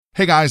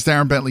Hey guys,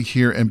 Darren Bentley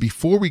here, and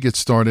before we get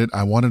started,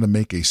 I wanted to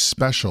make a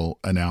special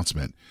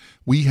announcement.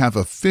 We have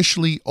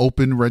officially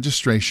opened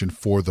registration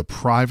for the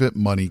Private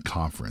Money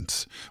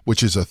Conference,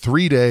 which is a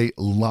 3-day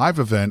live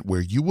event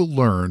where you will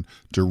learn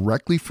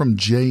directly from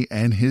Jay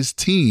and his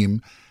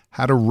team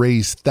how to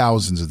raise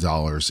thousands of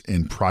dollars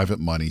in private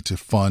money to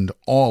fund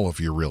all of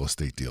your real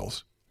estate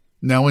deals.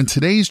 Now, in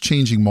today's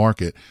changing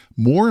market,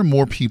 more and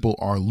more people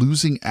are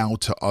losing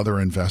out to other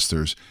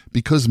investors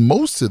because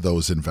most of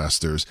those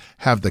investors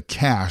have the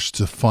cash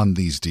to fund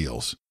these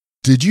deals.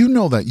 Did you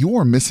know that you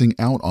are missing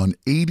out on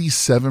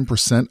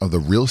 87% of the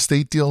real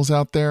estate deals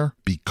out there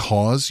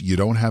because you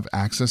don't have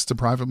access to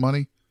private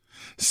money?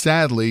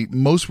 Sadly,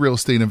 most real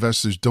estate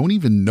investors don't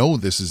even know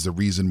this is the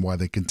reason why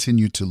they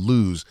continue to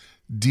lose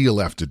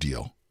deal after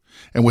deal.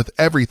 And with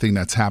everything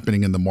that's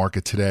happening in the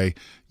market today,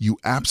 you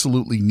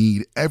absolutely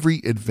need every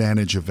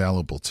advantage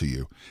available to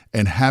you.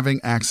 And having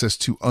access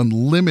to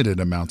unlimited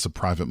amounts of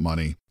private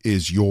money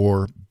is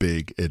your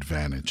big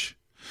advantage.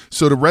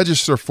 So to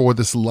register for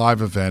this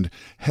live event,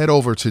 head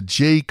over to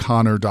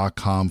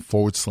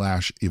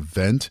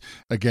jayconner.com/event.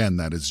 Again,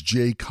 that is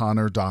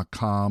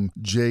jayconner.com,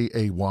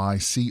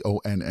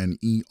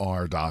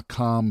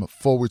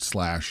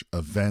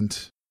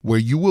 jayconner.com/event, where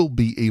you will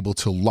be able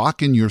to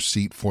lock in your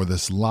seat for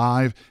this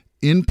live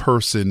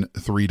in-person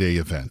 3-day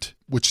event,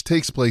 which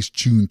takes place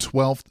June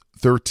 12th,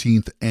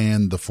 13th,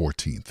 and the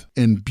 14th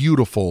in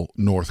beautiful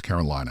North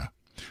Carolina.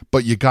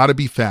 But you got to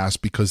be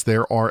fast because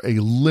there are a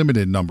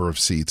limited number of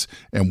seats,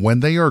 and when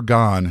they are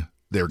gone,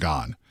 they're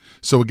gone.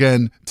 So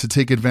again, to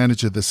take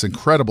advantage of this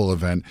incredible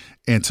event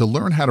and to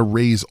learn how to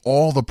raise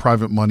all the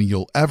private money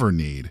you'll ever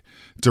need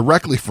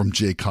directly from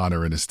Jay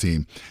Conner and his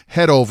team,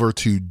 head over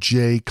to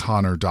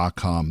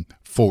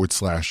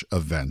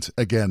jayconner.com/event.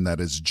 Again,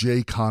 that is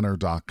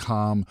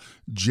jayconner.com,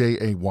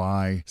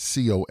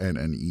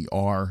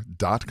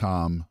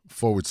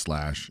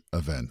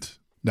 jayconner.com/event.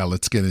 Now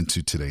let's get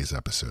into today's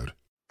episode.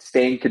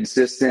 Staying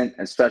consistent,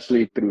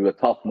 especially through a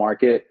tough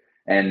market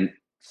and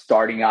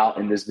starting out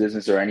in this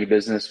business or any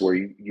business where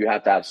you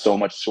have to have so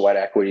much sweat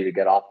equity to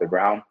get off the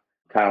ground,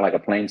 kind of like a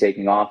plane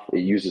taking off. It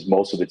uses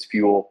most of its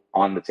fuel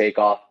on the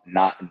takeoff,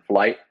 not in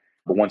flight.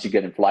 But once you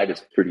get in flight,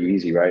 it's pretty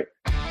easy, right?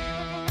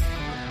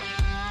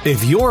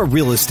 If you're a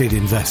real estate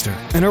investor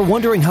and are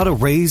wondering how to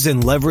raise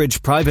and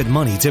leverage private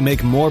money to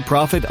make more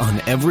profit on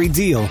every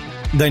deal,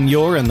 then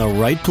you're in the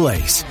right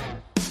place.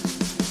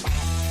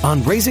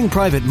 On Raising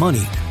Private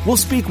Money, we'll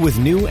speak with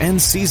new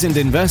and seasoned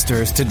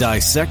investors to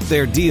dissect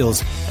their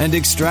deals and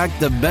extract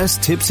the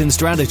best tips and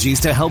strategies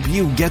to help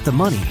you get the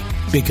money,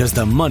 because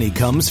the money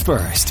comes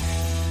first.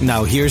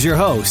 Now here's your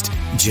host,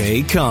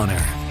 Jay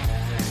Conner.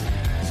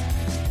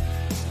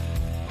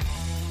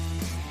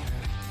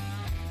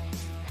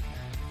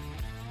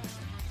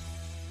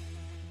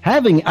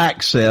 Having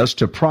access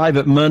to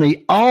private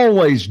money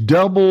always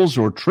doubles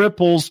or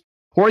triples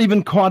or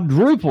even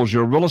quadruples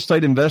your real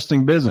estate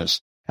investing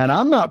business. And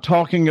I'm not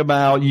talking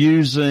about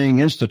using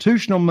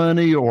institutional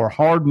money or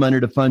hard money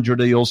to fund your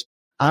deals.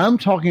 I'm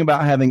talking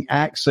about having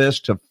access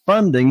to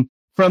funding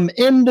from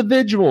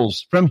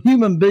individuals, from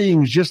human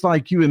beings just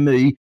like you and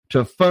me,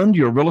 to fund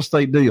your real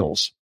estate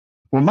deals.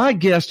 Well, my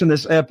guest in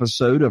this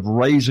episode of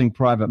Raising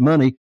Private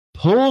Money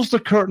pulls the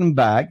curtain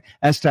back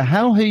as to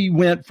how he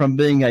went from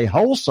being a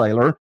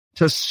wholesaler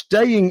to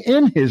staying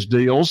in his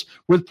deals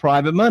with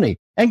private money.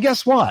 And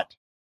guess what?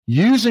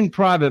 Using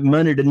private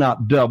money did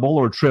not double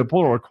or triple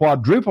or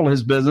quadruple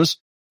his business.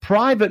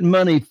 Private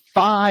money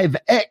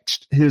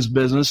 5x'd his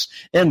business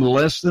in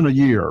less than a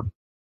year.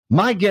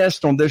 My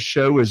guest on this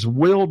show is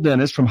Will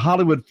Dennis from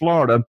Hollywood,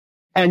 Florida,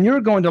 and you're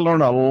going to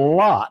learn a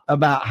lot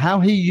about how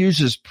he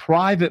uses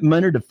private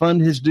money to fund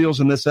his deals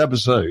in this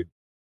episode.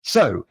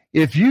 So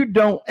if you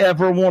don't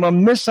ever want to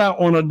miss out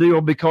on a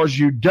deal because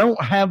you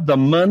don't have the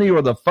money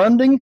or the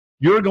funding,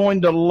 you're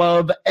going to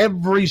love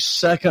every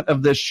second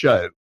of this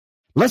show.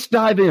 Let's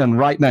dive in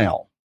right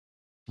now.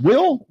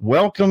 Will,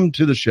 welcome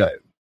to the show.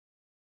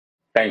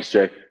 Thanks,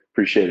 Jay.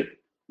 Appreciate it.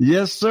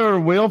 Yes, sir.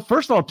 Will,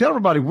 first of all, tell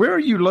everybody, where are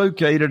you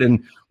located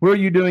and where are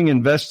you doing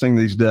investing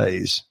these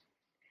days?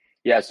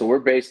 Yeah, so we're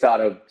based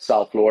out of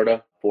South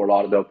Florida, Fort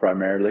Lauderdale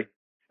primarily.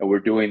 And we're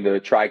doing the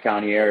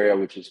Tri-County area,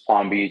 which is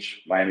Palm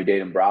Beach,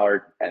 Miami-Dade, and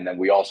Broward. And then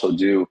we also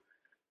do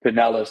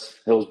Pinellas,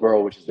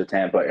 Hillsborough, which is the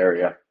Tampa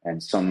area,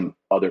 and some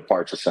other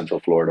parts of Central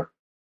Florida.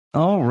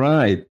 All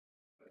right.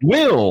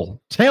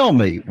 Will, tell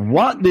me,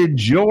 what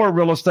did your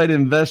real estate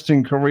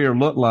investing career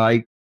look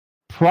like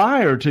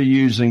prior to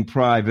using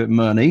private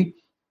money?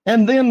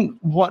 And then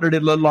what did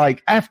it look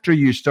like after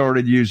you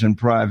started using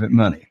private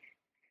money?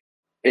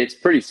 It's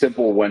pretty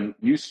simple. When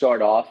you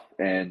start off,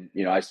 and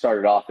I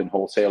started off in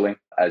wholesaling,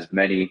 as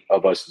many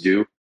of us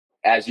do.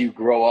 As you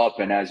grow up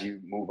and as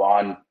you move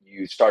on,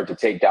 you start to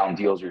take down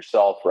deals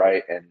yourself,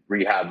 right? And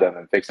rehab them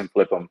and fix and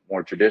flip them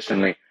more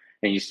traditionally.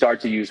 And you start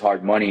to use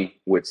hard money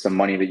with some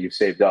money that you've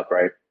saved up,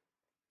 right?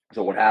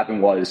 So what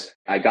happened was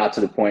I got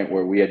to the point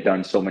where we had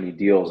done so many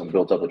deals and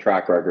built up a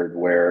track record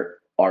where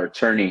our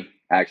attorney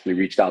actually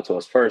reached out to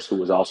us first, who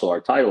was also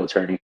our title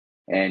attorney.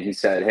 And he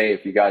said, hey,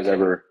 if you guys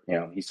ever,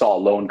 he saw a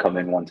loan come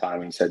in one time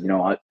and he said,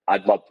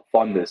 I'd love to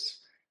fund this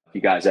if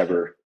you guys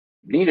ever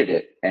needed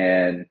it.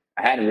 And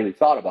I hadn't really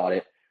thought about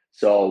it.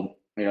 So,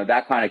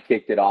 that kind of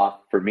kicked it off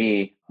for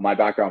me, my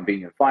background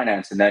being in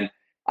finance. And then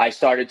I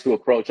started to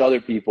approach other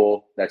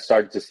people that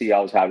started to see I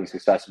was having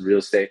success in real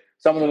estate.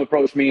 Some of them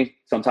approached me.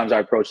 Sometimes I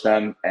approached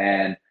them.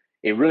 And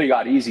it really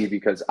got easy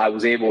because I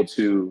was able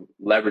to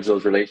leverage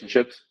those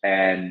relationships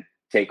and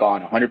take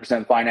on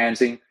 100%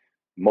 financing,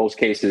 most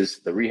cases,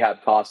 the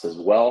rehab costs as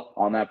well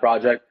on that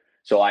project.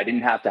 So I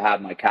didn't have to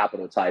have my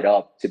capital tied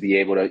up to be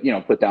able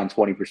to, put down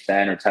 20%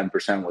 or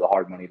 10% with a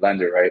hard money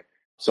lender, right?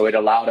 So it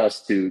allowed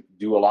us to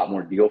do a lot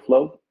more deal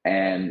flow,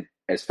 and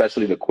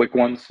especially the quick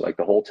ones like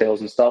the wholesales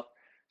and stuff.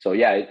 So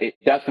yeah, it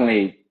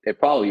probably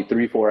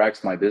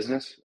 3-4x my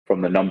business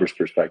from the numbers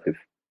perspective.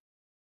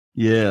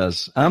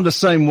 Yes, I'm the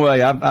same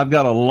way. I've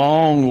got a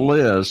long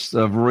list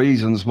of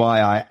reasons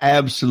why I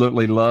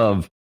absolutely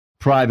love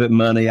private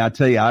money. I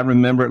tell you, I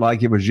remember it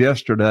like it was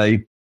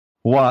yesterday,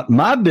 what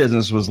my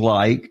business was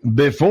like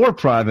before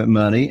private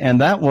money. And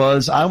that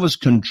was, I was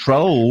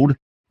controlled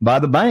by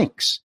the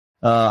banks.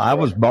 I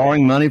was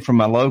borrowing money from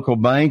my local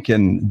bank.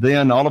 And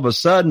then all of a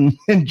sudden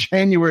in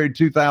January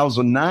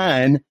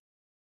 2009,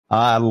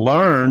 I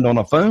learned on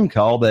a phone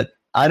call that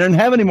I didn't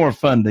have any more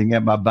funding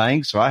at my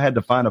bank. So I had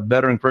to find a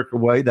better and quicker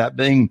way, that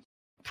being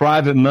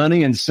private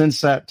money. And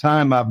since that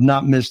time, I've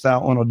not missed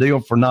out on a deal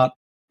for not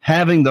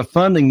having the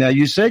funding. Now,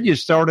 you said you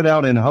started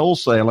out in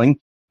wholesaling,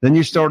 then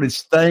you started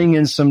staying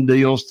in some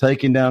deals,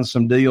 taking down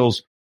some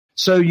deals.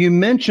 So you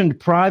mentioned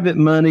private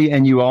money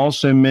and you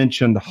also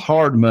mentioned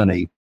hard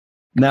money.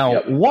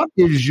 Now, What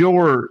is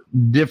your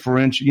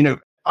differential?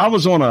 I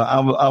was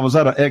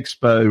at an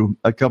expo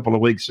a couple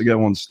of weeks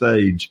ago on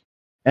stage,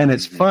 and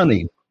it's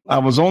funny. I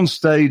was on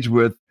stage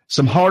with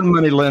some hard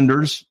money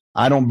lenders.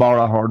 I don't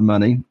borrow hard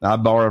money. I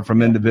borrow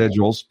from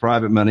individuals,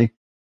 private money.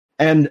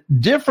 And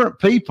different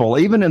people,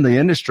 even in the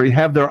industry,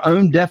 have their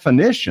own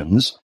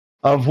definitions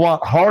of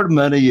what hard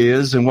money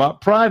is and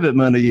what private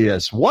money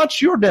is.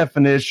 What's your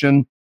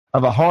definition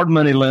of a hard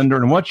money lender,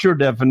 and what's your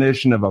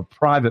definition of a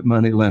private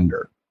money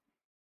lender?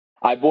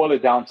 I boil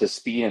it down to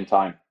speed and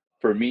time.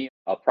 For me,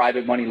 a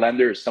private money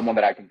lender is someone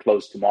that I can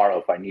close tomorrow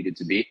if I need it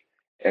to be,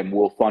 and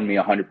will fund me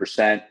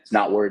 100%. It's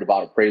not worried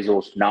about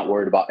appraisals, not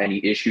worried about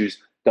any issues,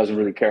 doesn't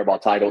really care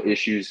about title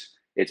issues.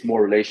 It's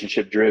more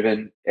relationship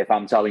driven. If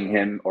I'm telling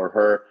him or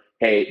her,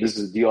 hey, this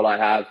is a deal I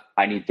have,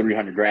 I need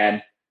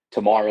 $300,000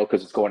 tomorrow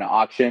because it's going to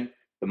auction,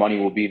 the money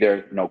will be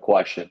there, no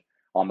question.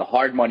 On the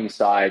hard money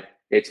side,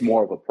 it's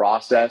more of a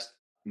process.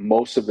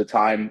 Most of the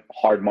time,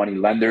 hard money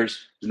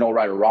lenders, there's no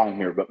right or wrong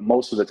here, but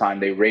most of the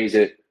time they raise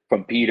it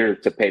from Peter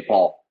to pay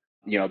Paul,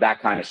 that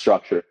kind of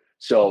structure.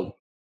 So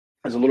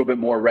there's a little bit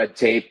more red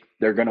tape.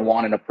 They're going to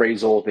want an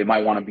appraisal. They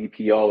might want a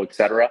BPO, et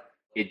cetera.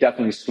 It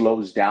definitely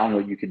slows down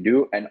what you can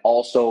do. And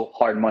also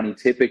hard money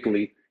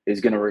typically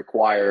is going to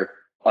require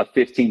a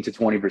 15 to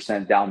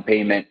 20% down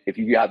payment. If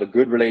you have a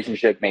good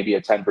relationship, maybe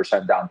a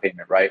 10% down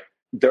payment, right?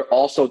 They're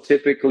also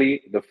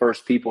typically the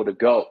first people to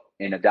go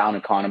in a down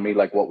economy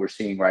like what we're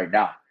seeing right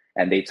now.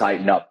 And they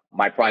tighten up.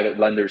 My private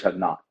lenders have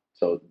not.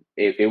 So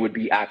it would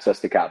be access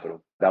to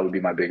capital. That would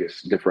be my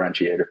biggest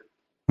differentiator.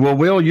 Well,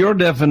 Will, your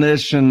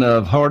definition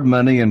of hard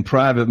money and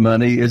private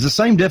money is the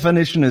same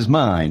definition as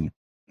mine.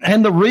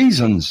 And the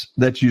reasons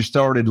that you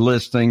started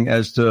listing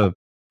as to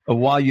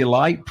why you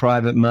like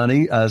private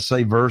money,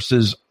 say,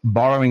 versus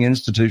borrowing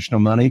institutional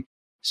money.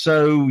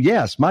 So,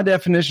 yes, my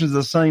definition is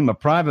the same. A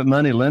private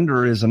money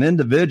lender is an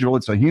individual.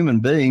 It's a human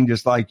being,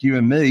 just like you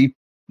and me,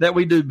 that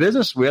we do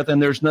business with,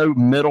 and there's no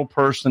middle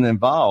person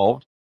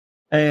involved.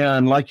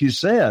 And like you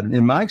said,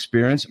 in my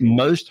experience,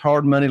 most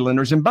hard money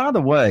lenders, and by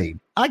the way,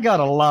 I got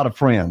a lot of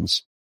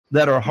friends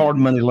that are hard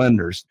money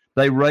lenders.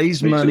 They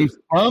raise money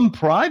from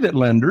private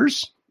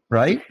lenders,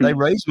 right? They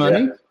raise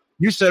money. Yeah.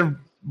 You said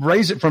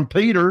raise it from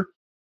Peter,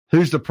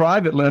 who's the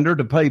private lender,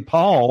 to pay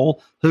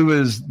Paul, who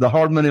is the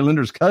hard money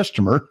lender's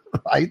customer,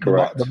 right?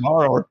 Correct. The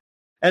borrower.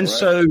 And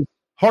so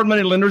hard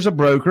money lender's a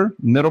broker,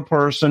 middle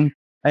person.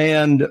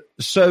 And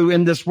so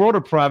in this world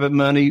of private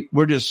money,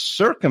 we're just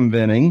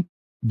circumventing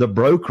the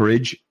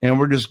brokerage, and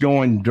we're just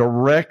going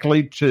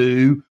directly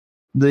to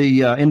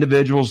the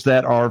individuals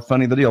that are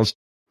funding the deals.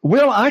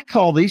 Well, I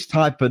call these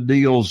type of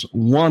deals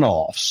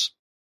one-offs.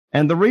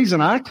 And the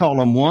reason I call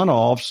them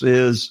one-offs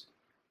is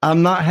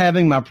I'm not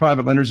having my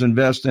private lenders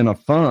invest in a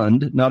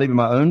fund, not even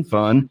my own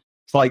fund.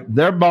 It's like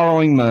they're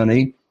borrowing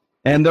money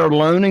and they're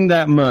loaning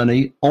that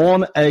money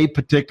on a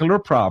particular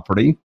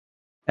property.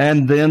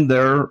 And then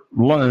their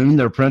loan,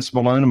 their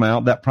principal loan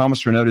amount, that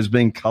promissory note is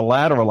being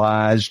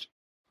collateralized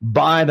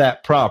by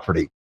that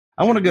property.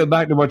 I want to go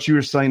back to what you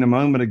were saying a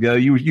moment ago.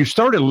 You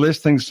started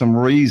listing some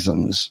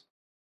reasons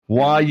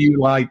why you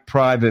like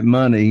private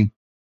money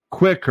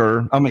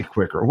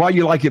why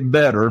you like it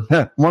better.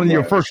 One of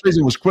your first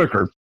reasons was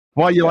quicker.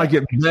 Why you like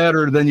it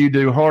better than you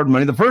do hard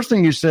money. The first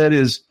thing you said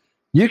is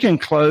you can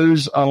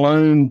close a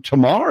loan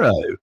tomorrow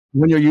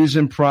when you're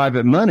using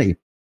private money.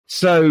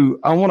 So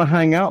I want to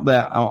hang out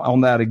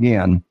on that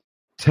again.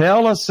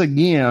 Tell us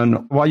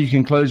again why you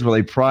can close with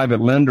a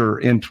private lender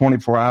in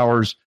 24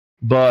 hours,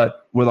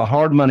 but with a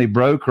hard money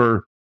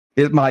broker,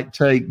 it might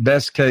take,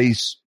 best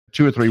case,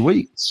 2 or 3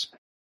 weeks.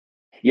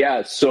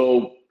 Yeah.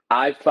 So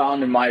I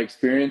found in my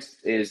experience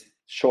is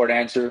short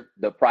answer,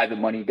 the private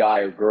money guy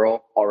or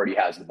girl already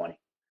has the money.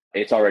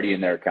 It's already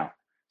in their account.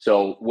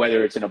 So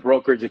whether it's in a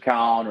brokerage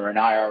account or an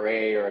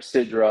IRA or a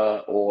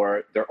SIDRA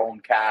or their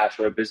own cash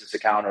or a business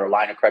account or a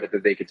line of credit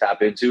that they could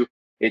tap into,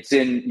 it's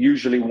in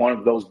usually one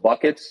of those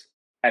buckets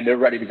and they're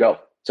ready to go.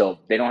 So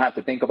they don't have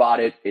to think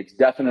about it. It's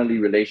definitely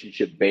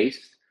relationship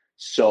based.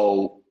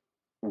 So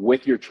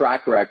with your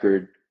track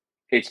record,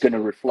 it's going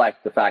to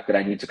reflect the fact that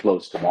I need to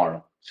close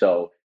tomorrow.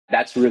 So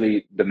that's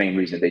really the main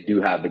reason. They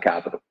do have the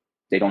capital.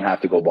 They don't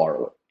have to go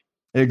borrow it.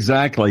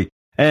 Exactly.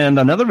 And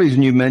another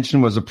reason you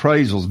mentioned was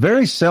appraisals.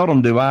 Very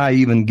seldom do I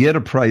even get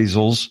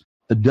appraisals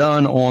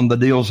done on the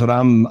deals that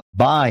I'm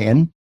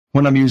buying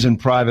when I'm using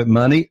private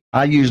money.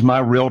 I use my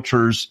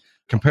realtor's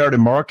comparative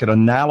market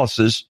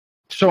analysis,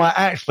 so I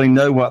actually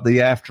know what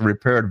the after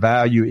repaired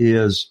value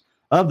is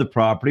of the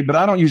property, but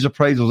I don't use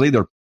appraisals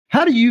either.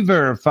 How do you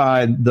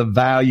verify the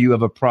value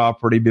of a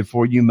property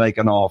before you make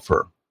an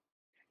offer?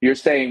 You're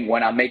saying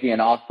when I'm making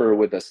an offer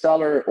with a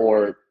seller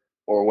or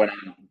when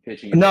I'm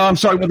pitching? No, I'm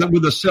sorry,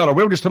 with the seller.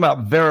 We were just talking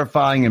about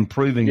verifying and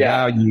proving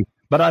value,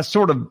 but I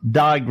sort of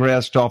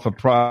digressed off of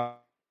private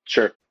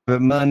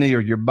money, or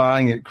you're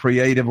buying it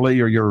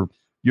creatively, or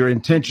your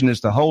intention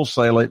is to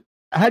wholesale it.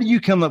 How do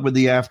you come up with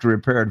the after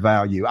repaired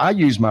value? I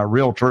use my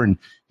realtor, and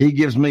he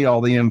gives me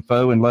all the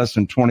info in less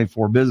than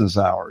 24 business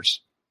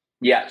hours.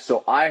 Yeah,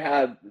 so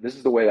this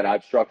is the way that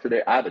I've structured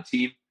it. I have a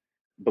team.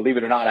 Believe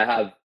it or not,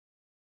 I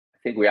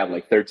think we have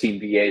like 13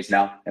 VAs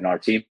now in our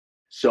team.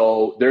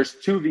 So there's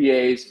 2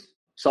 VAs,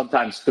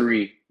 sometimes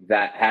 3,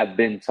 that have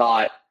been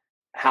taught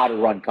how to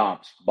run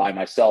comps by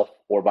myself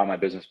or by my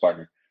business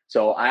partner.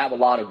 So I have a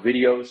lot of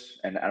videos,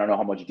 and I don't know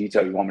how much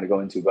detail you want me to go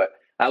into, but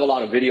I have a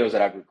lot of videos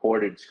that I've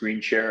recorded screen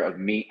share of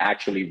me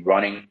actually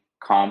running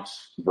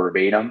comps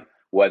verbatim,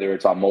 whether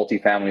it's on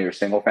multifamily or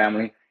single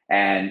family.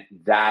 And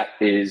that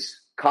is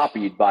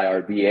copied by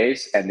our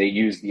VAs, and they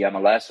use the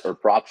MLS or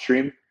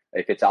PropStream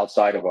if it's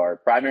outside of our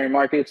primary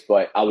markets.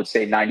 But I would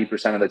say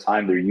 90% of the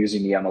time they're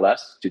using the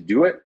MLS to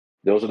do it.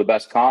 Those are the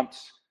best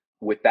comps.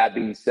 With that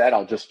being said,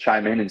 I'll just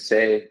chime in and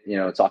say,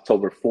 it's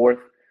October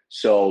 4th.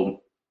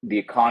 So the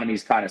economy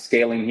is kind of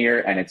scaling here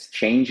and it's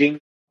changing.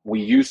 We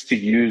used to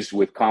use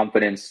with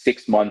confidence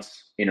 6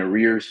 months in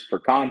arrears for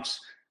comps.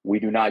 We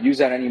do not use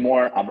that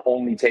anymore. I'm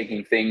only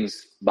taking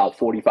things about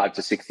 45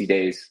 to 60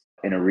 days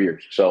in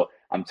arrears. So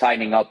I'm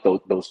tightening up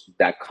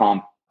that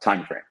comp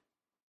time frame.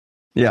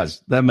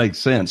 Yes, that makes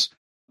sense.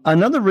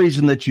 Another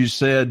reason that you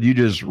said you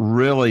just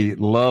really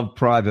love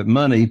private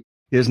money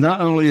is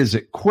not only is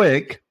it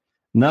quick,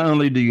 not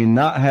only do you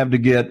not have to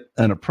get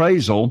an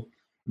appraisal,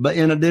 but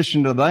in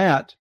addition to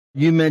that,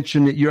 you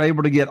mentioned that you're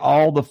able to get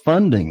all the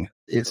funding.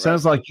 It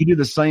sounds like you do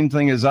the same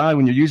thing as I.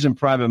 When you're using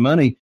private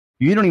money,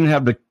 you don't even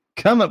have to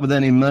come up with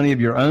any money of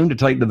your own to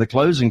take to the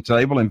closing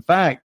table. In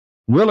fact,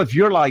 Will, if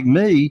you're like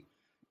me,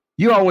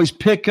 you always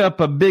pick up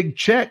a big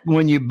check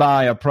when you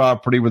buy a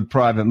property with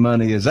private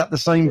money. Is that the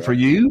same for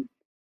you?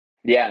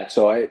 Yeah.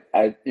 So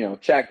I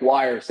check,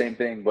 wire, same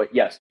thing. But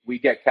yes, we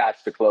get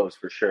cash to close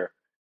for sure.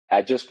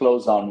 I just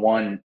closed on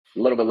one a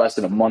little bit less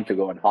than a month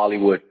ago in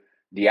Hollywood.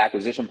 The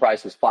acquisition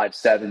price was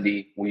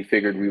 $570. We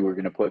figured we were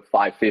going to put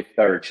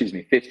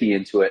 $50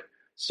 into it.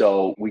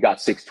 So we got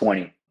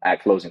 $620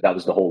 at closing. That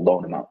was the whole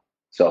loan amount.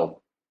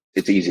 So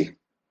it's easy.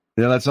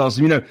 Yeah, that's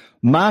awesome.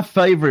 My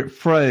favorite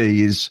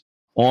phrase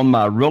on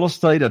my real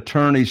estate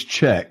attorney's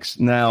checks.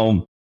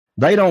 Now,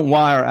 they don't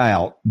wire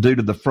out due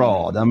to the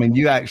fraud. I mean,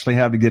 you actually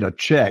have to get a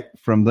check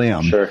from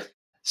them. Sure.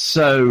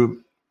 So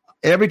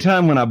every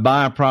time when I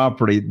buy a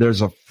property,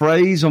 there's a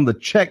phrase on the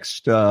check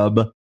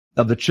stub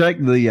of the check,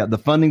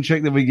 the funding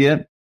check that we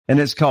get, and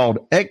it's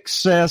called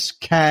excess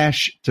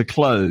cash to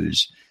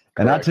close.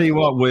 And I tell you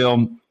what,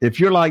 Will, if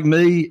you're like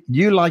me,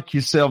 you like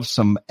yourself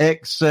some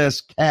excess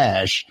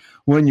cash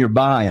when you're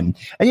buying.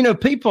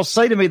 And, people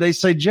say to me, they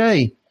say,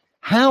 Jay,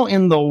 how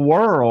in the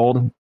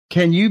world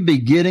can you be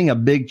getting a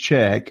big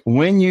check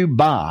when you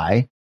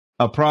buy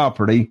a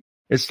property?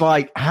 It's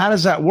like, how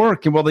does that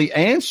work? And well, the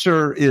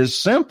answer is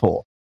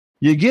simple.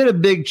 You get a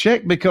big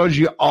check because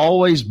you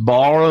always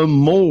borrow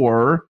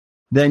more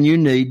than you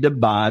need to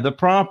buy the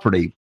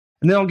property.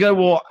 And they'll go,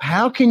 well,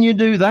 how can you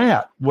do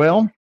that?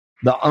 Well,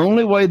 the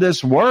only way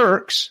this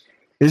works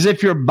is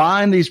if you're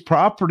buying these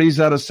properties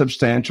at a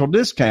substantial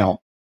discount.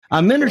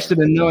 I'm interested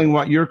in knowing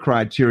what your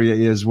criteria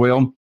is,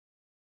 Will.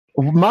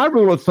 My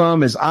rule of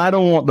thumb is I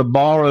don't want to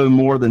borrow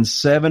more than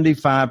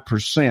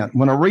 75%.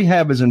 When a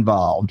rehab is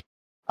involved,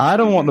 I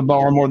don't want to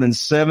borrow more than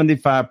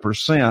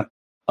 75%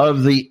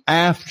 of the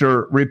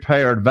after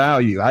repaired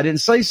value. I didn't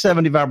say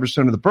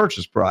 75% of the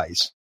purchase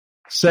price,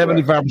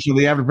 75% of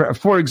the after.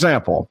 For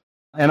example,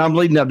 and I'm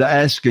leading up to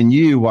asking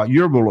you what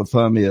your rule of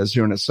thumb is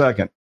here in a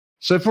second.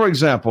 So, for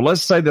example,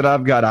 let's say that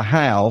I've got a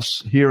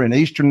house here in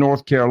Eastern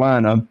North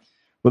Carolina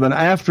with an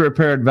after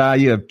repaired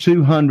value of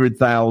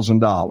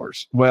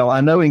 $200,000. Well,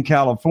 I know in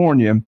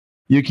California,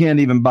 you can't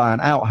even buy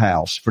an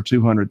outhouse for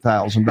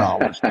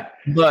 $200,000.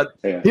 But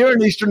here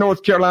in Eastern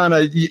North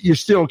Carolina, you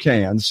still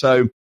can.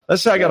 So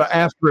let's say I got an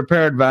after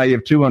repaired value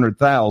of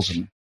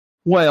 $200,000.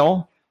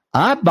 Well,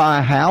 I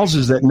buy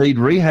houses that need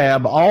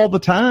rehab all the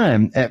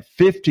time at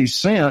 50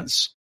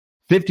 cents,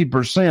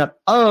 50%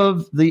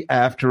 of the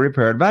after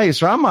repaired value.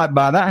 So I might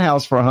buy that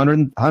house for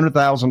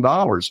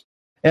 $100,000.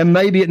 And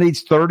maybe it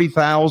needs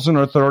 $30,000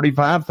 or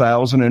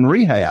 $35,000 in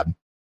rehab.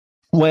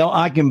 Well,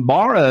 I can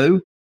borrow,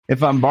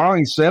 if I'm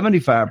borrowing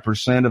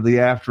 75% of the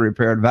after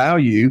repaired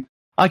value,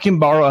 I can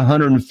borrow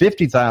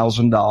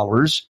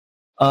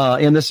 $150,000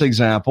 in this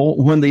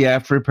example when the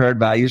after repaired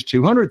value is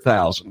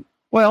 $200,000.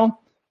 Well,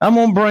 I'm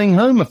going to bring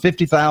home a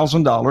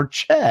 $50,000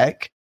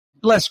 check,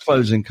 less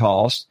closing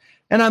costs,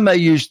 and I may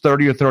use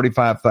 $30,000 or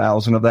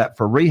 $35,000 of that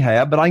for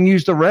rehab, but I can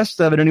use the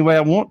rest of it any way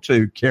I want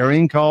to.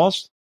 Carrying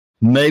costs.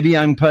 Maybe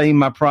I'm paying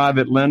my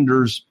private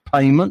lender's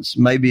payments.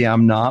 Maybe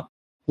I'm not.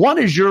 What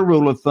is your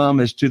rule of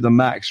thumb as to the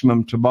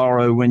maximum to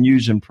borrow when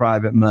using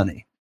private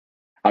money?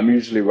 I'm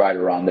usually right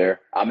around there.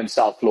 I'm in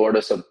South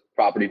Florida, so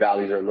property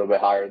values are a little bit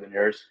higher than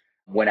yours.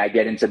 When I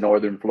get into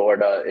Northern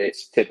Florida,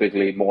 it's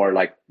typically more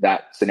like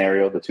that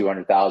scenario, the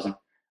 200,000.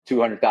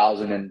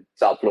 200,000 in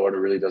South Florida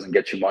really doesn't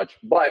get you much,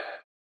 but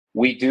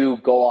we do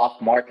go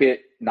off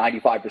market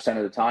 95%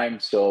 of the time.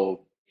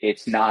 So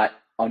it's not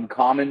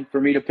uncommon for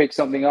me to pick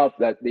something up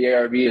that the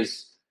ARV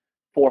is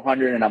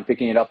 400 and I'm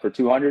picking it up for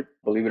 200,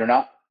 believe it or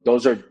not.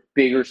 Those are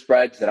bigger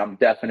spreads that I'm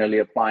definitely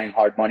applying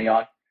hard money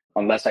on,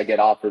 unless I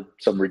get offered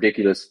some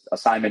ridiculous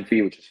assignment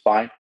fee, which is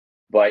fine.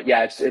 But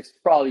yeah, it's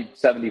probably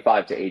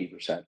 75 to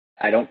 80%.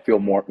 I don't feel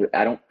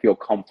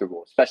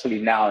comfortable,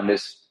 especially now in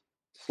this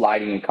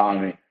sliding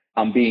economy.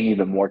 I'm being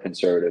even more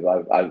conservative.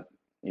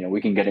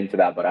 We can get into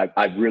that, but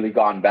I've really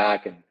gone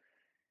back and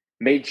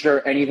made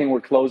sure anything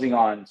we're closing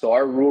on. So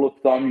our rule of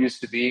thumb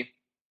used to be,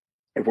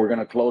 if we're going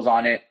to close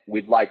on it,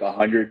 we'd like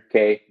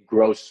 $100K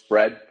gross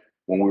spread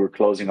when we were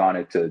closing on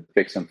it to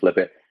fix and flip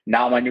it.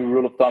 Now my new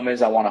rule of thumb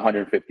is I want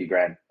 150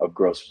 grand of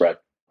gross spread.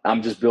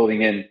 I'm just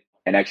building in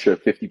an extra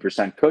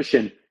 50%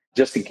 cushion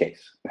just in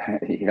case.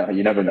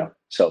 You never know.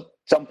 So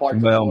some parts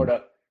of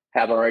Florida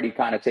have already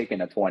kind of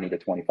taken a 20 to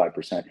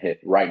 25%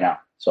 hit right now.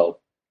 So,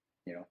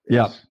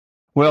 yeah.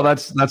 Well,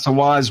 that's a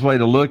wise way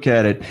to look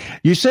at it.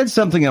 You said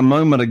something a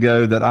moment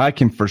ago that I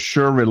can for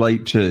sure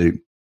relate to.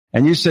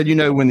 And you said,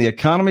 when the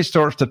economy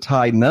starts to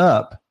tighten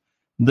up,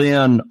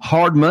 then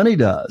hard money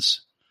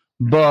does,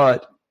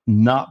 but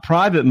not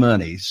private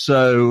money.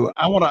 So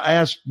I want to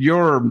ask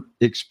your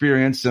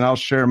experience, and I'll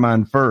share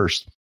mine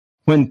first.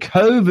 When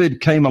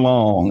COVID came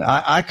along,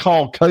 I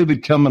call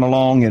COVID coming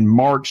along in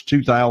March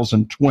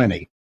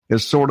 2020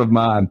 is sort of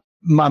my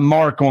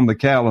mark on the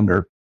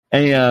calendar.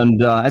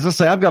 And as I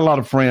say, I've got a lot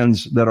of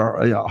friends that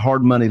are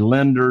hard money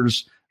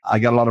lenders. I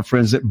got a lot of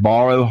friends that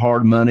borrow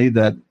hard money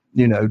that,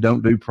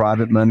 don't do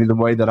private money the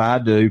way that I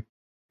do.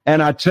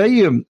 And I tell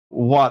you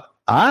what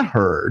I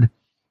heard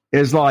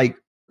is like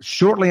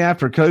shortly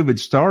after COVID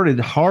started,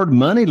 hard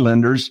money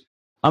lenders,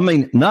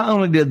 not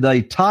only did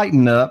they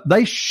tighten up,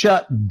 they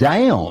shut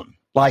down.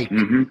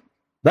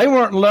 They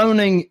weren't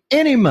loaning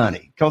any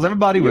money because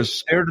everybody was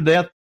scared to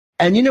death.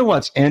 And you know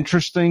what's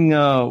interesting,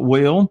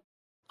 Will?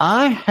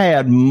 I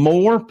had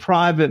more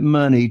private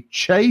money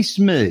chase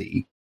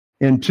me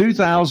in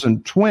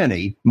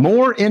 2020,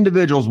 more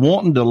individuals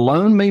wanting to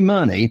loan me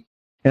money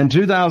in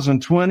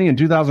 2020 and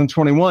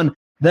 2021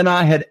 than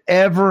I had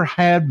ever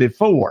had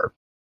before.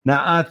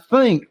 Now, I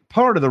think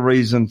part of the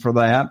reason for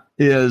that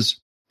is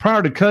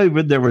prior to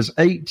COVID, there was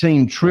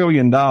 $18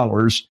 trillion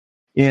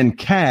in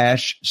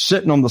cash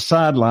sitting on the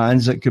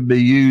sidelines that could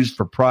be used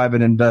for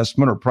private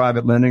investment or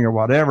private lending or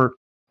whatever.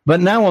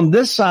 But now on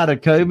this side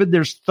of COVID,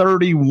 there's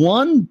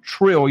 $31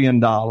 trillion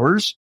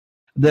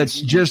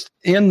that's just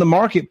in the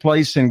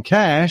marketplace in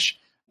cash.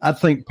 I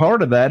think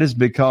part of that is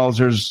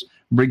because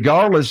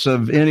regardless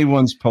of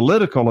anyone's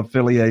political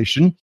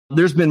affiliation,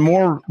 there's been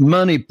more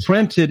money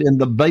printed in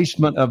the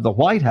basement of the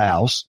White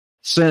House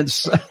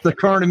since the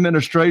current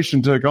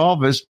administration took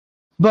office.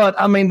 But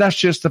that's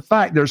just the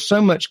fact. There's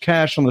so much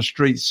cash on the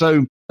street.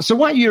 So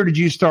what year did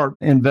you start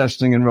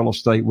investing in real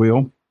estate,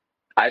 Will?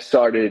 I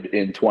started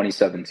in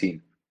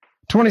 2017.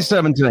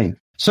 2017.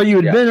 So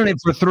you had been in it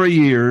for 3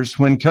 years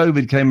when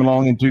COVID came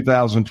along in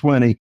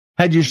 2020.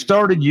 Had you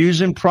started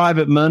using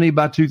private money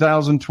by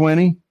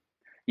 2020?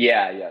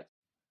 Yeah.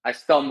 I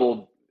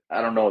stumbled.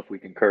 I don't know if we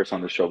can curse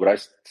on the show, but I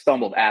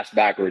stumbled ass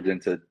backwards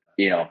into,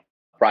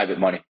 private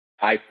money.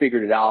 I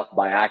figured it out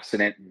by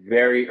accident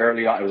very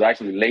early on. It was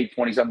actually late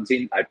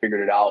 2017. I figured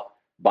it out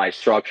by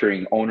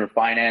structuring owner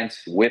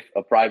finance with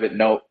a private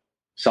note.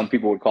 Some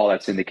people would call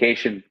that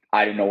syndication.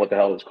 I didn't know what the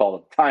hell it was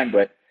called at the time,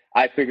 but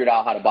I figured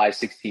out how to buy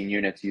 16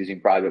 units using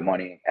private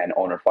money and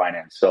owner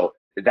finance. So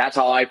that's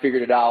how I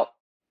figured it out,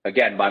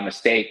 again, by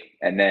mistake.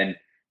 And then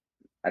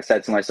I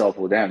said to myself,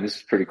 well, damn, this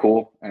is pretty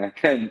cool. And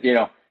then,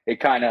 it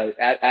kind of,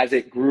 as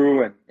it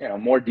grew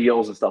and, more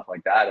deals and stuff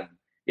like that. And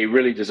it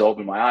really just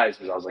opened my eyes,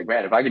 because I was like,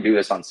 man, if I could do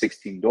this on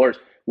 16 doors,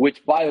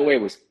 which by the way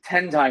was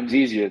 10 times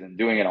easier than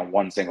doing it on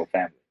one single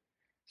family.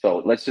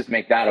 So let's just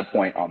make that a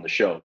point on the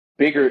show.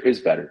 Bigger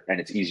is better and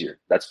it's easier.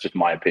 That's just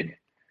my opinion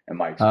and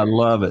my experience. I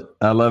love it.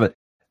 I love it.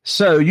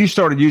 So you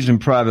started using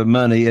private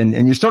money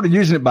and you started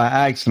using it by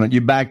accident. You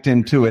backed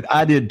into it.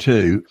 I did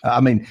too. I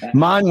mean,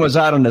 mine was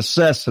out of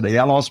necessity.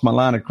 I lost my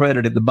line of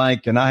credit at the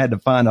bank and I had to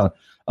find a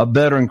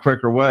better and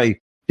quicker way.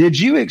 Did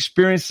you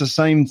experience the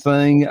same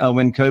thing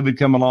when COVID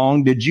came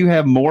along? Did you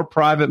have more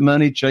private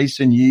money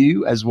chasing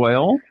you as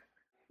well?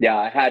 Yeah,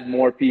 I had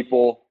more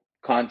people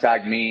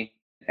contact me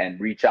and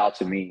reach out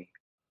to me.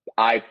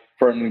 I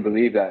firmly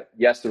believe that,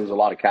 yes, there was a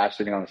lot of cash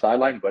sitting on the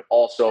sideline, but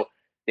also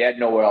they had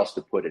nowhere else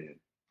to put it in.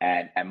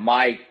 And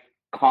my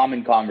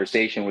common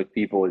conversation with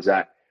people is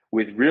that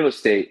with real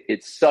estate,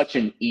 it's such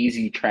an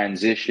easy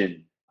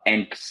transition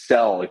and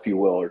sell, if you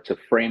will, or to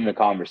frame the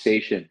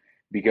conversation,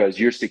 because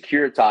you're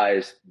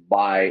securitized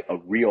by a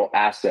real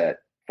asset,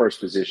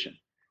 first position.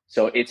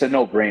 So it's a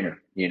no-brainer.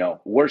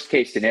 Worst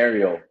case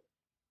scenario,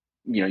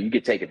 you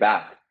could take it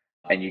back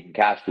and you can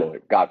cash flow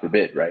it, God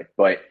forbid, right?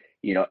 But,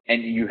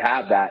 and you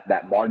have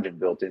that margin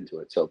built into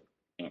it. So,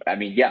 I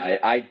mean, yeah,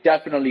 I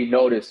definitely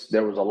noticed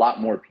there was a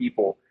lot more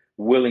people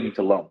willing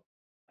to loan.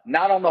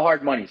 Not on the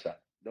hard money side.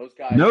 Those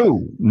guys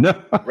no.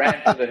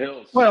 ran to the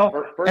hills.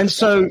 Well, and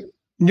so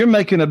you're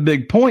making a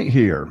big point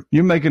here.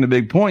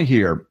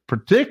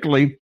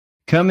 Particularly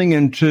coming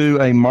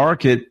into a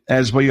market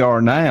as we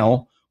are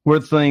now, where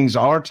things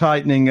are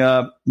tightening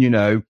up.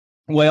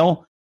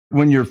 Well,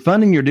 when you're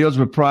funding your deals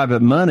with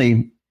private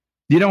money,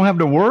 you don't have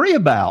to worry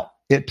about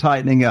it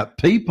tightening up.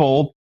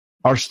 People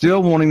are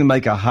still wanting to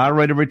make a high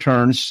rate of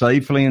return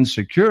safely and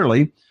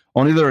securely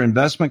on either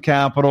investment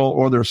capital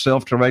or their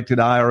self-directed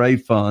IRA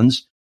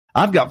funds.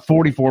 I've got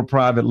 44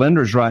 private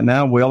lenders right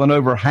now, Will, and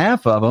over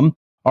half of them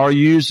are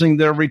using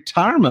their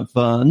retirement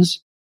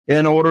funds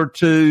in order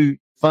to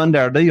fund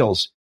our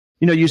deals.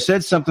 You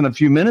said something a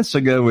few minutes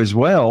ago as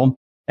well,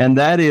 and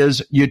that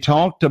is you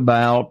talked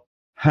about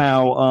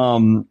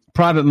how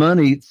private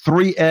money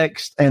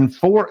 3X and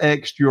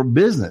 4X your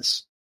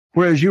business,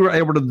 whereas you were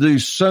able to do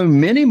so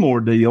many more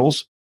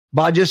deals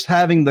by just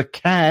having the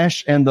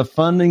cash and the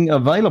funding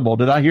available.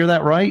 Did I hear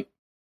that right?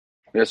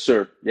 Yes,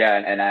 sir. Yeah.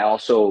 And I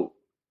also,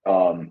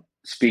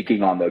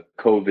 speaking on the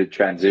COVID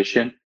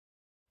transition,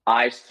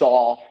 I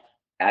saw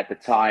at the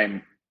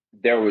time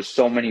there was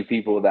so many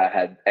people that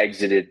had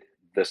exited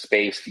the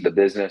space, the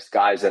business,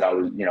 guys that I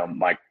was,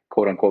 my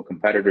quote unquote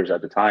competitors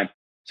at the time.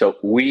 So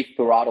we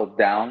throttled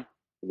down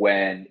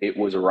when it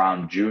was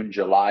around June,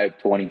 July of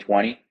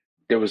 2020.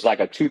 There was like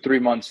a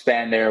 2-3 month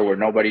span there where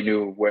nobody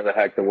knew where the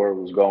heck the world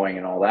was going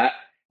and all that.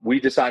 We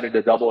decided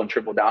to double and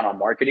triple down on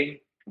marketing.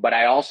 But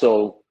I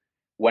also,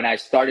 when I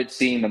started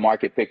seeing the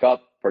market pick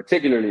up,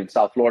 particularly in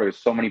South Florida,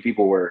 so many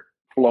people were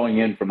flowing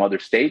in from other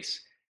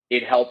states,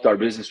 it helped our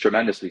business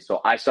tremendously.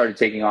 So I started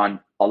taking on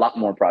a lot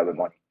more private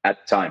money at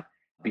the time,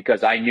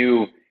 because I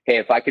knew, hey,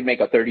 if I could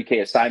make a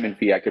 $30K assignment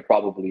fee, I could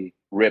probably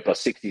rip a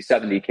 $60,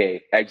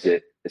 $70K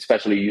exit,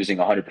 especially using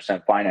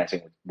 100%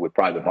 financing with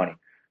private money.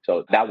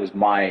 So that was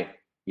my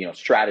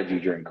strategy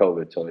during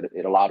COVID. So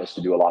it allowed us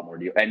to do a lot more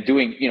deals. And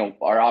doing,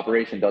 our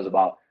operation does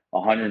about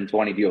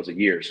 120 deals a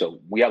year. So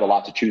we have a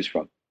lot to choose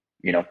from,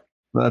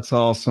 That's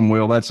awesome,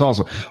 Will. That's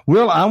awesome.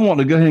 Will, I want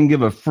to go ahead and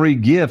give a free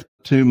gift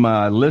to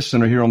my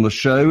listener here on the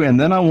show. And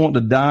then I want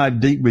to dive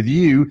deep with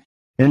you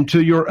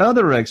into your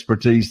other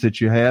expertise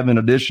that you have in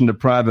addition to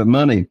private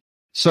money.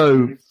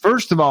 So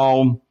first of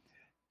all,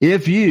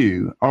 if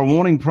you are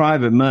wanting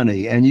private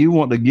money and you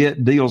want to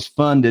get deals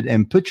funded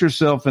and put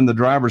yourself in the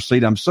driver's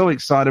seat, I'm so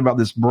excited about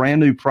this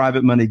brand new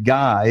private money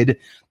guide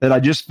that I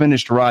just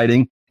finished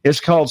writing.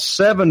 It's called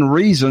 7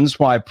 Reasons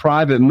Why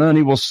Private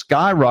Money Will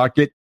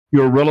Skyrocket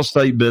Your Real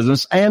Estate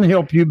Business and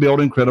Help You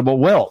Build Incredible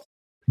Wealth.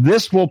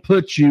 This will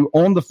put you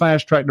on the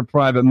fast track to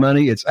private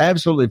money. It's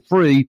absolutely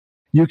free.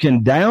 You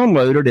can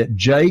download it at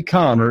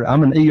JayConner.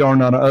 I'm an ER,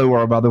 not an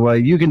OR, by the way.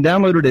 You can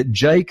download it at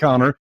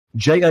JayConner,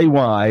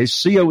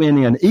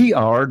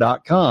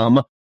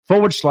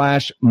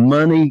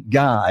 JayConner.com/money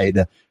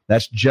guide.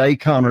 That's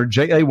JayConner,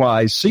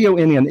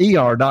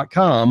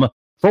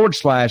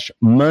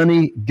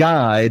 JayConner.com/money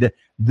guide.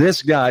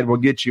 This guide will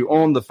get you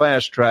on the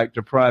fast track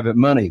to private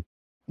money.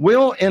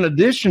 Will, in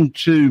addition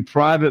to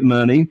private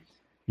money,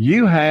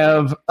 you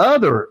have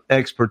other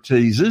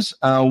expertises,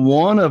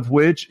 one of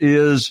which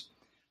is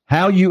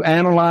how you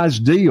analyze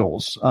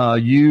deals.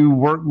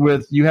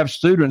 You have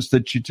students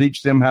that you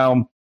teach them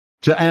how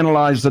to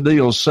analyze the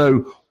deals.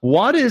 So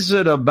what is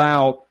it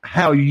about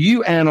how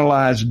you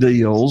analyze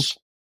deals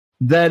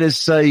that is,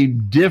 say,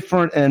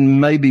 different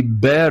and maybe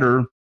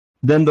better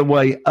than the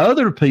way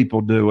other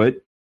people do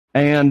it?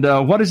 And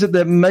what is it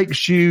that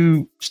makes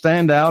you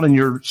stand out and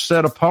you're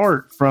set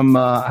apart from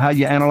how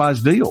you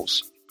analyze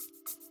deals?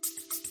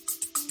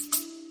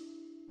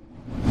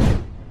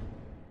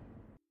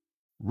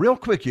 Real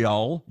quick,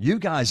 y'all, you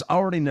guys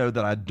already know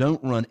that I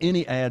don't run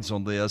any ads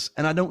on this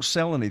and I don't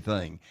sell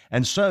anything.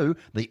 And so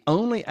the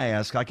only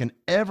ask I can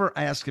ever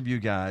ask of you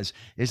guys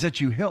is that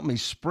you help me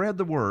spread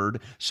the word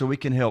so we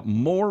can help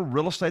more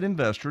real estate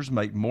investors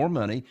make more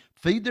money,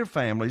 feed their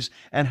families,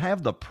 and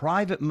have the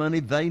private money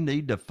they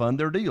need to fund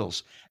their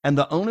deals. And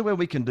the only way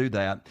we can do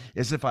that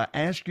is if I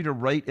ask you to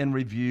rate and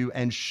review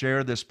and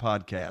share this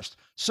podcast.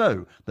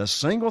 So the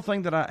single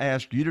thing that I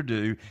ask you to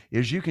do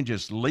is you can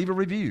just leave a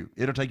review.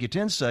 It'll take you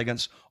 10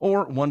 seconds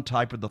or one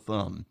type of the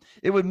thumb.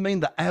 It would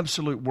mean the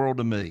absolute world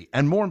to me.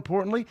 And more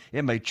importantly,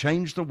 it may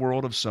change the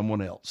world of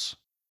someone else.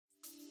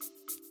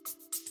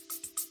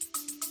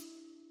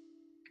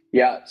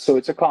 Yeah, so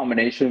it's a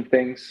combination of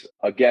things.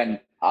 Again,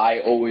 I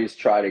always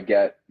try to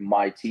get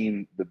my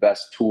team the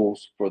best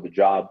tools for the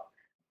job.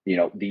 You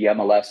know, the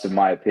MLS, in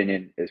my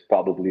opinion, is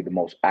probably the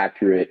most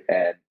accurate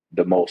and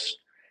the most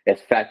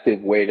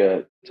effective way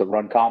to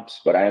run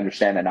comps, but I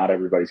understand that not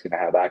everybody's going to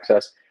have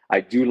access.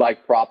 I do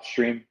like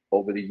PropStream.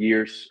 Over the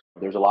years,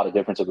 there's a lot of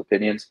difference of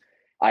opinions.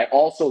 I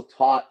also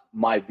taught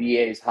my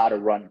VAs how to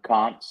run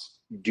comps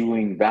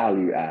doing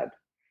value add.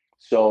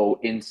 So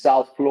in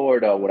South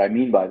Florida, what I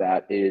mean by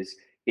that is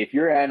if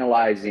you're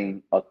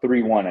analyzing a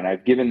 3-1, and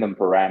I've given them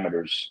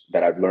parameters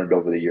that I've learned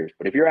over the years,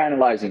 but if you're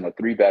analyzing a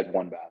 3-bed,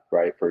 1-bath,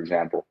 right, for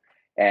example,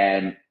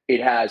 and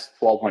it has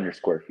 1,200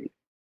 square feet.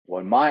 Well,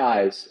 in my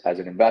eyes, as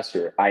an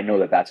investor, I know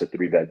that that's a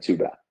 3-bed,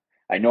 2-bath.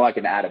 I know I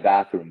can add a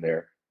bathroom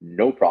there,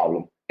 no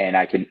problem, and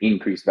I can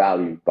increase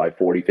value by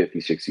 40,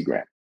 50, 60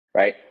 grand,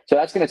 right? So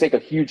that's going to take a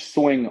huge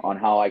swing on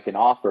how I can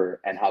offer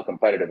and how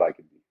competitive I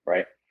can be,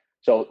 right?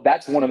 So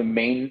that's one of the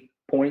main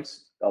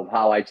points of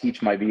how I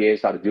teach my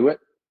VAs how to do it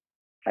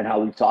and how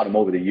we've taught them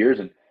over the years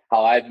and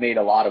how I've made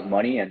a lot of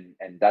money. And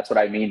that's what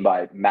I mean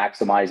by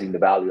maximizing the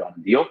value on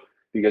the deal.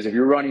 Because if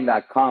you're running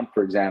that comp,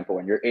 for example,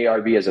 and your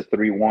ARV as a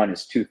 3-1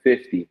 is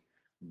 250,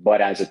 but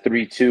as a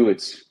 3-2,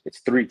 it's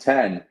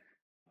 310,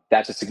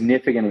 that's a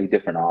significantly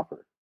different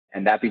offer.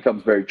 And that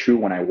becomes very true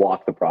when I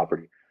walk the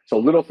property. So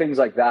little things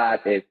like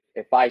that,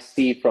 if I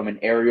see from an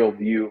aerial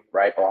view,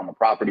 right, or on the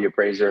property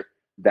appraiser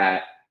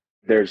that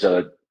there's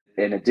an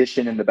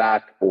addition in the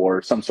back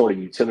or some sort of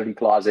utility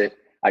closet,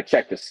 I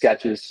check the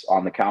sketches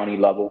on the county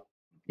level.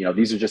 You know,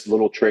 these are just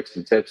little tricks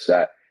and tips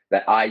that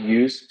I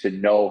use to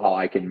know how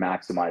I can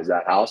maximize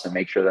that house and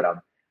make sure that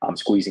I'm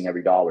squeezing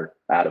every dollar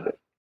out of it.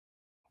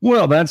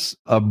 Well, that's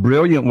a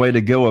brilliant way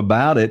to go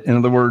about it. In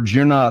other words,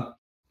 you're not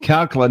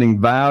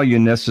calculating value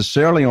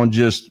necessarily on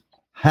just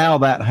how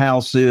that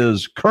house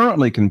is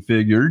currently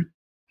configured,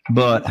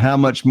 but how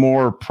much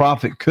more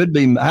profit could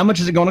be, how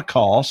much is it going to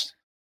cost,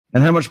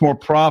 and how much more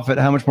profit,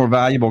 how much more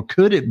valuable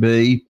could it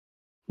be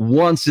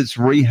once it's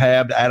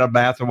rehabbed, add a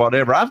bath or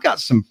whatever. I've got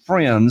some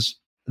friends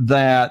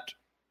that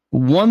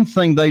one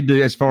thing they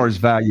do as far as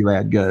value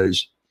add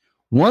goes,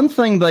 one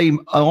thing they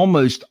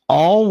almost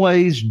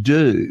always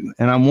do,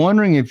 and I'm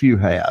wondering if you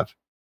have,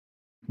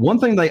 one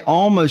thing they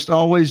almost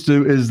always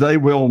do is they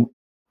will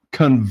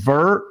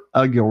convert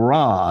a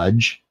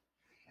garage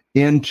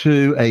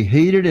into a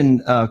heated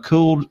and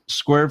cooled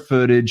square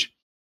footage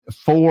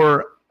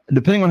for,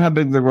 depending on how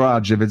big the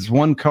garage is. If it's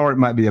one car, it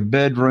might be a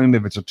bedroom.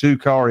 If it's a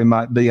 2-car, it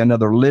might be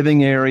another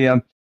living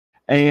area.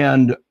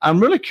 And I'm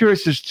really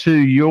curious as to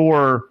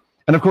your,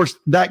 and of course,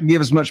 that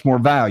gives much more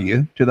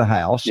value to the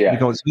house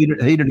because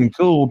it's heated and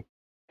cooled.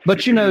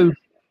 But, you know,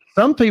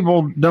 some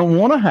people don't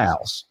want a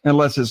house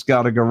unless it's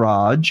got a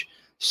garage.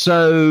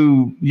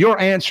 So your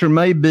answer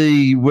may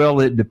be, well,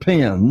 it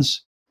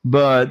depends.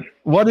 But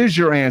what is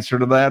your answer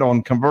to that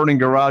on converting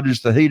garages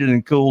to heated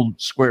and cooled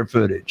square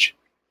footage?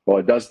 Well,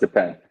 it does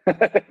depend.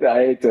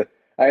 I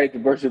hate to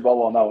burst your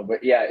bubble on that one,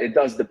 but yeah, it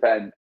does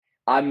depend.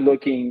 I'm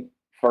looking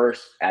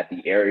first at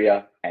the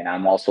area, and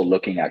I'm also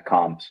looking at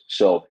comps.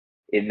 So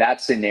in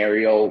that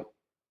scenario,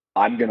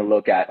 I'm going to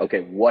look at, okay,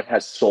 what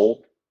has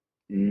sold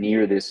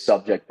near this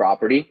subject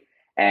property?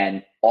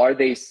 And are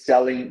they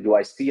selling? Do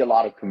I see a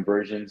lot of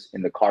conversions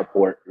in the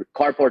carport?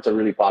 Carports are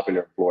really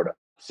popular in Florida.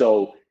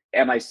 So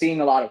am I seeing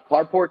a lot of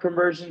carport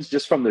conversions?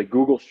 Just from the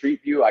Google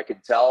Street View, I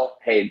can tell,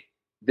 hey,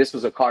 this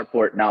was a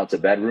carport, now it's a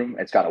bedroom.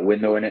 It's got a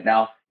window in it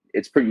now.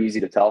 It's pretty easy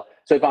to tell.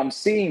 So if I'm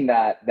seeing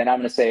that, then I'm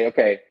going to say,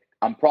 okay,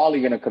 I'm probably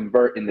going to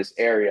convert in this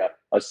area,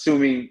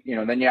 assuming, you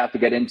know, then you have to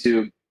get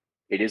into,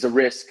 it is a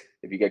risk.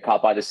 If you get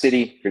caught by the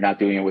city, you're not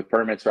doing it with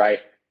permits, right?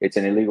 It's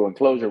an illegal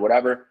enclosure,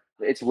 whatever.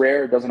 It's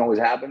rare. It doesn't always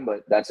happen,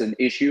 but that's an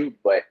issue.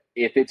 But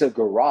if it's a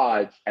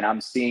garage and I'm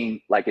seeing,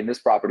 like in this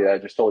property that I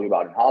just told you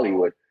about in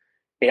Hollywood,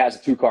 it has a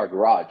 2-car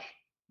garage.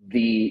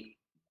 The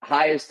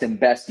highest and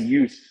best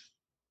use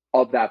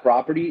of that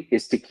property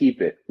is to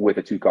keep it with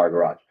a 2-car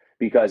garage,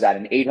 because at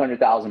an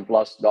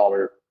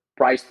 $800,000+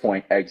 price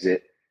point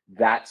exit,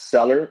 that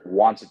seller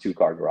wants a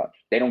 2-car garage.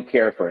 They don't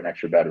care for an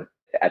extra bedroom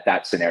at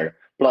that scenario.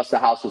 Plus the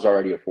house was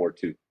already a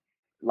 4.2.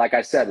 Like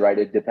I said, right,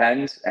 it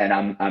depends. And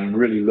I'm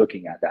really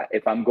looking at that.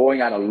 If I'm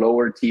going at a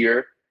lower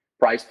tier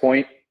price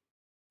point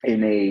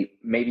in a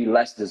maybe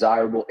less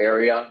desirable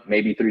area,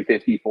 maybe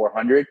 350,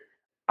 400,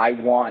 I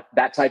want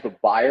that type of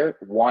buyer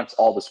wants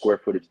all the square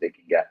footage they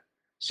can get.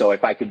 So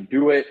if I can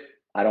do it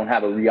I don't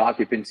have a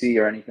reoccupancy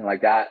or anything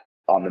like that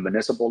on the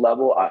municipal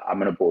level, I'm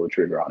going to pull the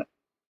trigger on it.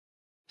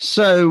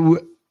 So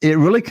it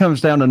really comes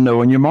down to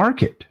knowing your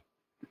market.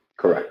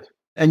 Correct.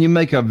 And you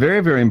make a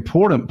very, very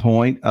important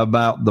point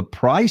about the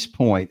price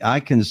point. I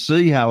can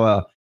see how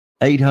a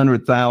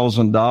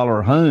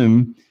 $800,000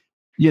 home,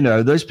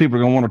 those people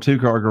are going to want a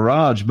 2-car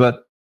garage.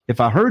 But if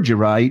I heard you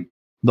right,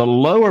 the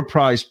lower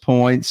price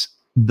points,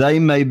 they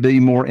may be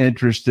more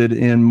interested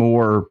in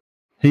more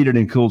heated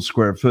and cooled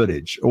square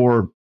footage,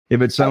 or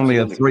if it's only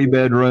a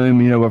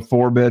 3-bedroom, a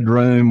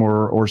 4-bedroom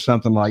or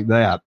something like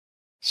that.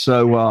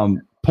 So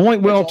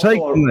point well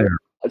taken there.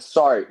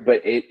 Sorry,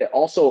 but it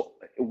also,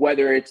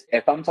 whether it's,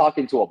 if I'm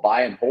talking to a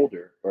buy and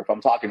holder, or if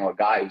I'm talking to a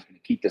guy who's going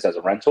to keep this as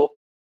a rental,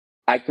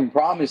 I can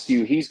promise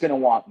you he's going to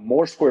want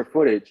more square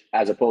footage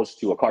as opposed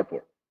to a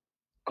carport.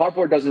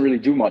 Carport doesn't really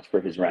do much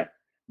for his rent.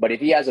 But if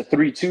he has a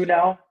 3.2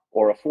 now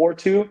or a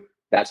 4.2,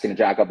 that's going to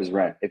jack up his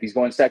rent. If he's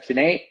going Section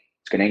 8,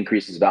 it's going to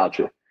increase his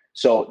voucher.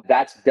 So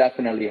that's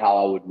definitely how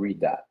I would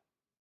read that.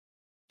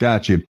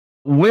 Got you.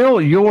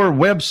 Will, your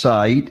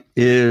website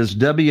is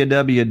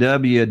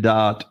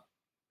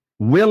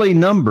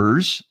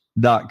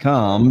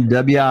www.willynumbers.com,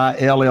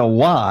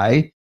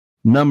 WILLY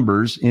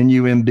numbers,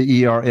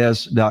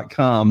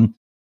 NUMBERS.com.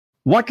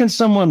 What can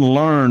someone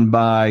learn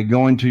by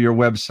going to your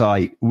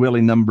website,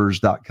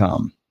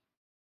 willynumbers.com?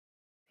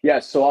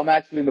 Yes, so I'm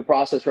actually in the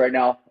process right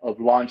now of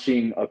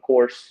launching a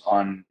course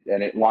and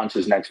it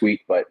launches next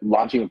week, but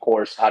launching a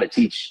course how to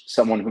teach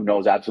someone who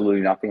knows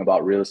absolutely nothing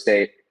about real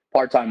estate,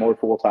 part-time or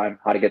full-time,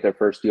 how to get their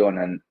first deal and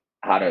then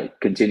how to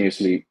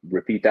continuously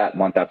repeat that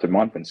month after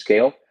month and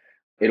scale.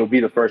 It'll be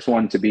the first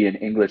one to be in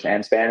English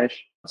and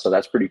Spanish, so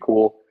that's pretty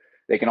cool.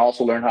 They can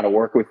also learn how to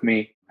work with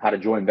me, how to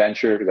join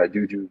venture, because I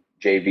do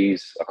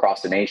JVs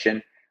across the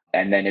nation,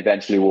 and then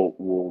eventually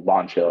we'll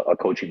launch a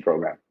coaching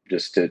program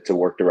just to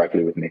work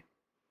directly with me.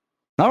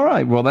 All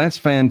right. Well, that's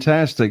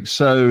fantastic.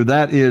 So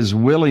that is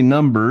Willy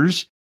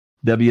Numbers,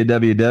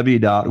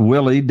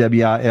 www.willy,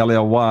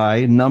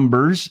 WILLY,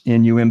 numbers,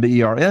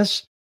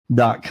 NUMBERS.com.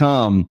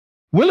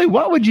 Willy,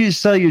 what would you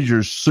say is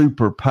your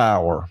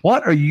superpower?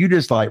 What are you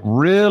just like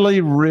really,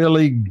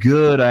 really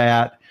good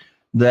at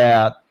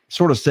that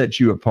sort of sets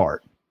you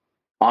apart?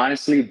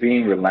 Honestly,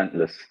 being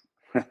relentless.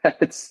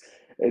 It's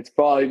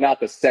probably not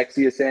the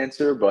sexiest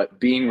answer, but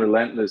being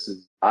relentless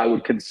I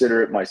would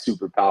consider it my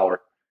superpower.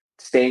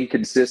 Staying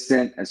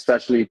consistent,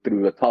 especially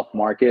through a tough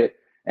market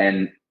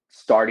and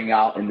starting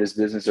out in this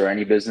business or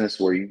any business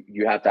where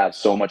you have to have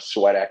so much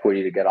sweat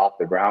equity to get off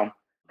the ground,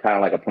 kind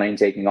of like a plane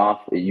taking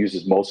off. It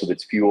uses most of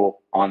its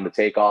fuel on the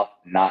takeoff,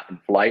 not in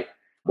flight.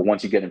 But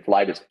once you get in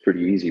flight, it's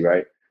pretty easy,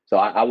 right? So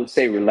I would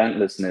say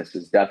relentlessness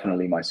is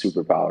definitely my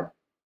superpower.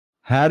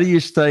 How do you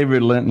stay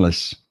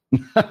relentless?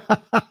 I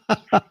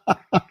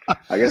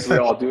guess we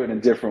all do it in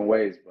different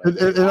ways.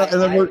 But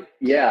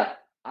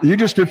you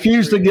just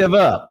refuse to give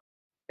up.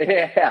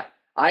 Yeah,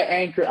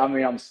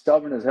 I'm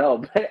stubborn as hell,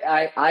 but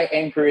I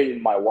anchor it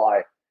in my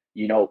why.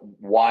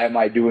 Why am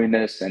I doing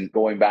this? And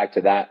going back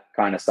to that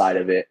kind of side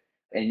of it.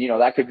 And,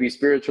 that could be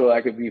spiritual,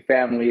 that could be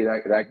family,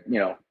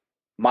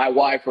 my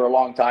why for a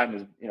long time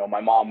was,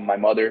 my mom, my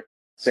mother,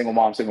 single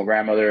mom, single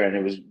grandmother, and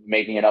it was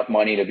making enough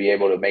money to be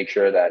able to make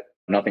sure that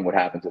nothing would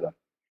happen to them.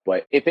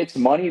 But if it's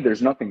money,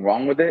 there's nothing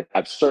wrong with it.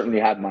 I've certainly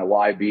had my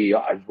why be,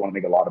 I just want to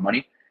make a lot of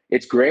money.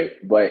 It's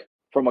great, but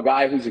from a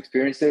guy who's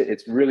experienced it,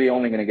 it's really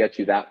only going to get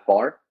you that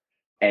far.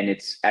 And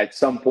it's at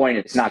some point,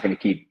 it's not going to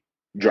keep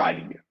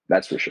driving you.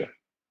 That's for sure.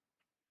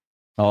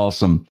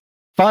 Awesome.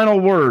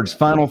 Final words,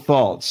 final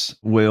thoughts,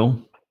 Will.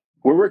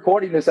 We're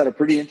recording this at a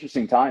pretty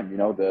interesting time.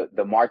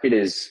 The market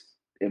is,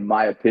 in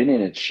my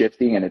opinion, it's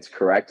shifting and it's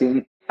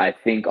correcting. I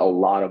think a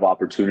lot of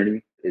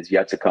opportunity is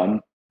yet to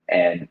come.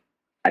 And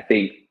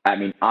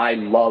I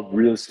love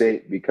real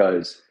estate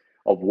because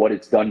of what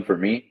it's done for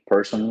me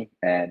personally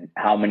and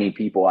how many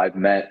people I've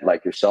met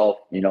like yourself,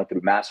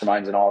 through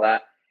masterminds and all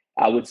that.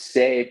 I would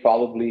say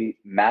probably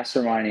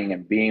masterminding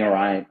and being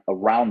around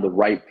the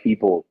right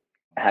people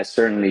has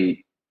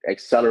certainly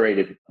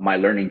accelerated my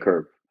learning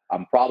curve.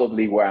 I'm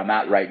probably where I'm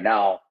at right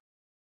now,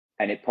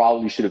 and it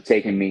probably should have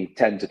taken me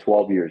 10 to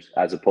 12 years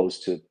as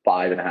opposed to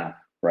 5.5,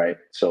 right?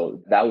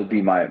 So that would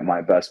be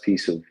my best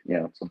piece of,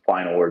 some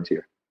final words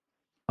here.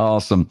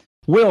 Awesome.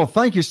 Will,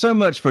 thank you so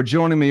much for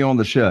joining me on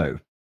the show.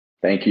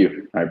 Thank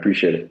you. I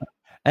appreciate it.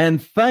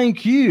 And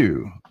thank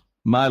you,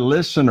 my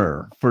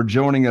listener, for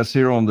joining us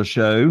here on the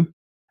show.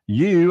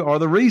 You are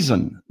the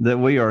reason that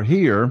we are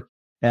here,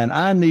 and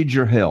I need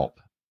your help.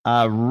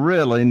 I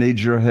really need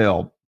your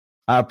help.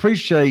 I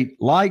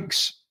appreciate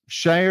likes,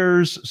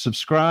 shares,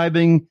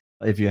 subscribing.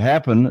 If you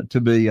happen to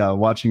be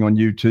watching on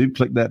YouTube,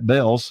 click that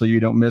bell so you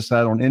don't miss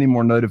out on any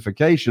more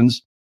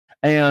notifications.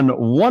 And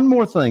one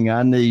more thing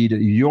I need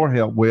your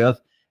help with,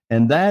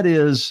 and that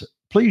is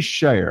please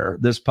share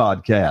this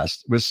podcast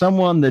with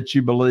someone that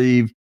you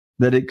believe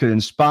that it could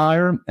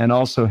inspire and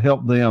also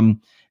help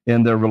them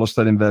in their real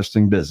estate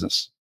investing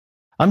business.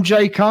 I'm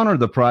Jay Conner,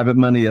 the Private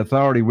Money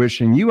Authority,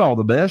 wishing you all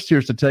the best.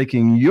 Here's to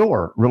taking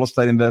your real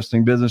estate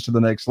investing business to the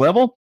next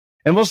level.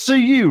 And we'll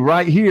see you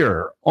right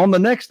here on the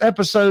next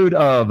episode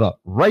of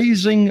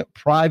Raising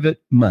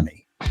Private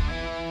Money.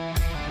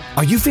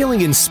 Are you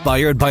feeling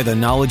inspired by the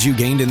knowledge you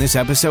gained in this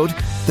episode?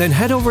 Then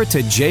head over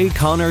to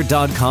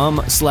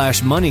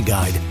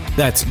jconner.com/moneyguide.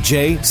 That's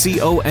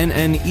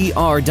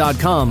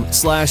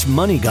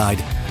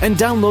jconner.com/moneyguide and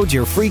download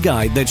your free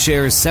guide that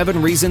shares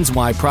 7 reasons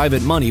why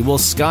private money will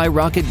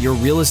skyrocket your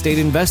real estate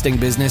investing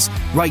business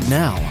right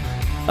now.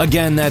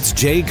 Again, that's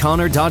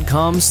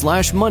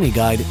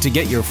jconner.com/moneyguide to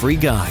get your free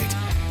guide.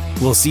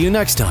 We'll see you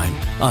next time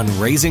on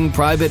Raising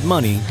Private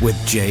Money with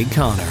Jay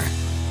Conner.